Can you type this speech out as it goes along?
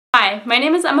Hi, my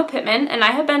name is Emma Pittman, and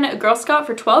I have been a Girl Scout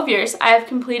for 12 years. I have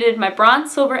completed my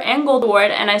Bronze, Silver, and Gold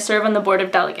Award, and I serve on the Board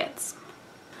of Delegates.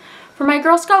 For my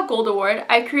Girl Scout Gold Award,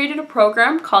 I created a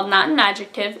program called Not an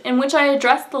Adjective, in which I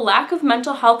addressed the lack of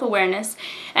mental health awareness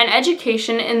and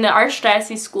education in the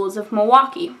Archdiocese schools of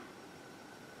Milwaukee.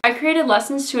 I created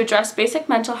lessons to address basic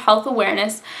mental health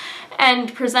awareness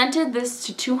and presented this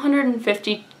to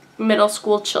 250 middle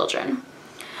school children.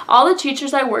 All the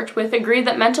teachers I worked with agreed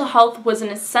that mental health was an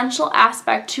essential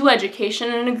aspect to education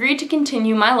and agreed to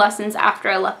continue my lessons after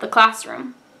I left the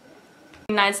classroom.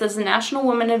 Recognized as a National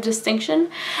Woman of Distinction,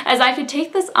 as I could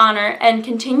take this honor and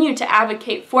continue to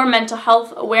advocate for mental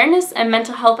health awareness and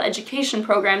mental health education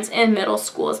programs in middle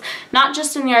schools, not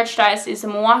just in the Archdiocese of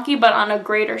Milwaukee, but on a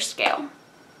greater scale.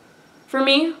 For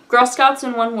me, Girl Scouts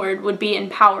in one word would be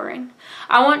empowering.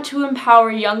 I want to empower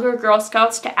younger Girl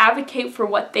Scouts to advocate for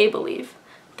what they believe.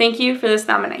 Thank you for this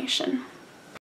nomination.